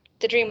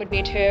the dream would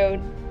be to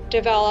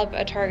develop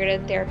a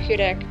targeted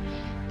therapeutic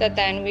that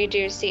then we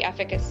do see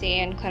efficacy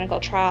in clinical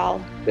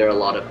trial. There are a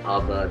lot of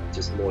other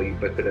just more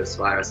ubiquitous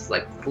viruses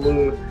like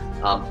flu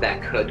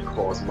that could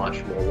cause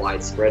much more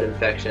widespread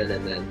infection,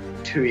 and then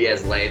 2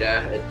 years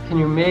later... Can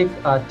you make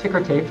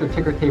ticker tapes or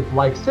ticker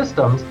tape-like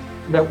systems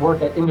that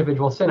work at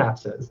individual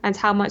synapses? And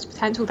how much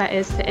potential there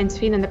is to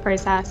intervene in the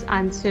process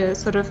and to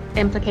sort of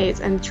implicate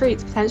and treat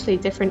potentially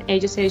different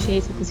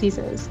age-associated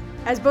diseases.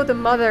 As both a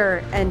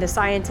mother and a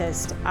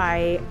scientist,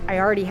 I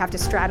already have to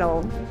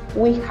straddle.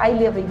 We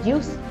highly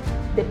reduce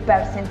the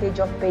percentage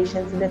of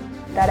patients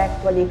that are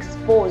actually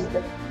exposed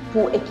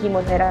to a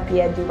chemotherapy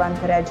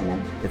adjuvant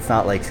regimen. It's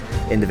not like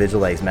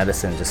individualized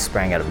medicine just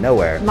sprang out of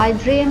nowhere. My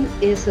dream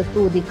is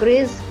to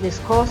decrease this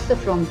cost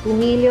from $2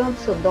 million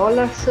to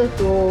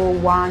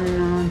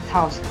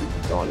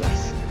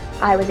 $1,000.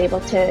 I was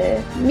able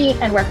to meet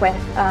and work with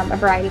a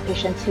variety of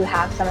patients who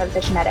have some of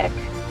the genetic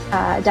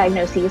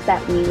diagnoses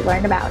that we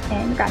learned about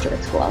in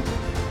graduate school.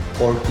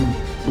 Or to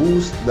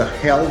boost the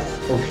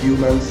health of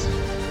humans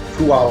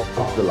throughout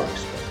the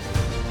lifespan.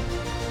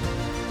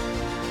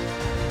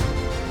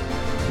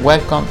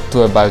 Welcome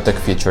to a Biotech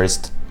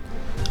Futurist.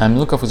 I'm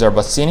Luca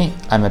Fusar-Bassini,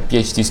 I'm a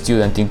PhD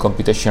student in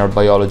computational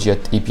biology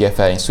at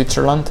EPFL in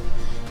Switzerland,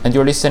 and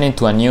you're listening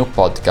to a new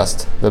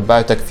podcast, the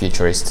Biotech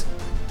Futurist.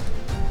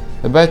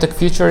 The Biotech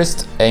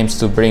Futurist aims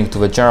to bring to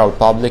the general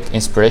public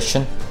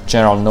inspiration,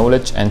 general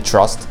knowledge and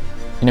trust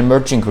in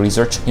emerging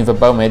research in the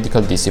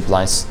biomedical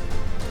disciplines.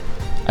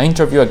 I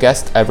interview a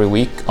guest every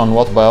week on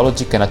what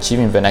biology can achieve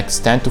in the next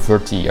 10 to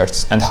 30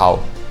 years and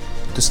how,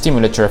 to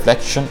stimulate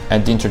reflection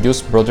and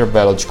introduce broader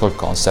biological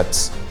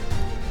concepts.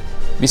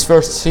 This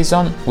first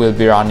season will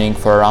be running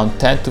for around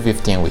 10 to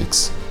 15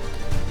 weeks.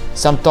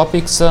 Some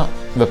topics the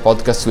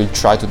podcast will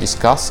try to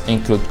discuss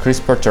include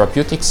CRISPR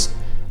therapeutics,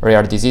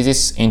 rare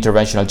diseases,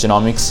 interventional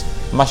genomics,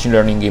 machine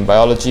learning in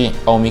biology,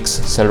 omics,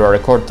 cellular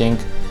recording,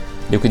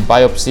 liquid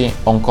biopsy,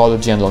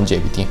 oncology and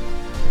longevity.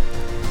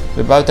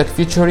 The Biotech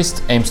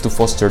Futurist aims to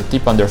foster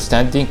deep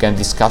understanding and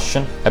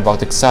discussion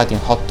about exciting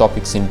hot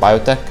topics in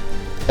biotech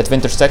at the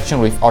intersection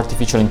with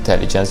artificial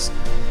intelligence,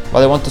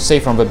 but I want to say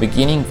from the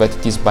beginning that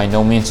it is by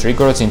no means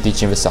rigorous in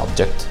teaching the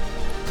subject.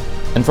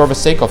 And for the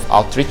sake of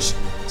outreach,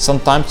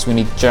 sometimes we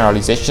need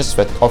generalizations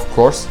that, of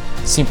course,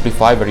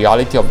 simplify the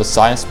reality of the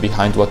science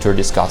behind what we're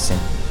discussing.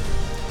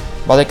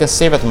 But I can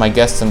say that my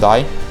guests and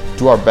I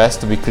do our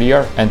best to be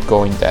clear and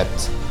go in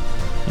depth.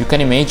 You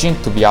can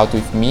imagine to be out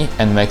with me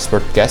and my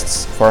expert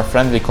guests for a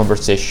friendly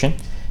conversation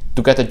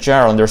to get a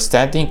general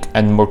understanding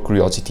and more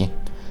curiosity,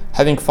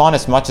 having fun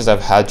as much as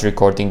I've had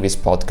recording this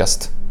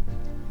podcast.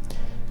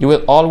 You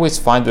will always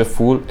find the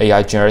full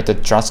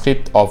AI-generated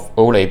transcript of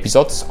all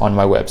episodes on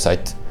my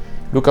website,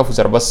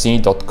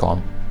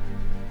 lucafusarbassini.com.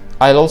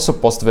 I'll also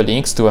post the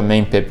links to the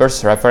main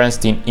papers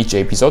referenced in each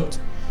episode,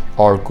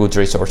 or good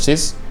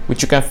resources,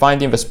 which you can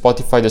find in the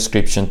Spotify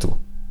description too.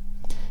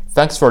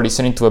 Thanks for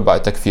listening to a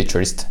Biotech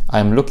Futurist. I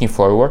am looking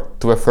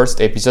forward to the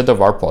first episode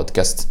of our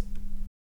podcast.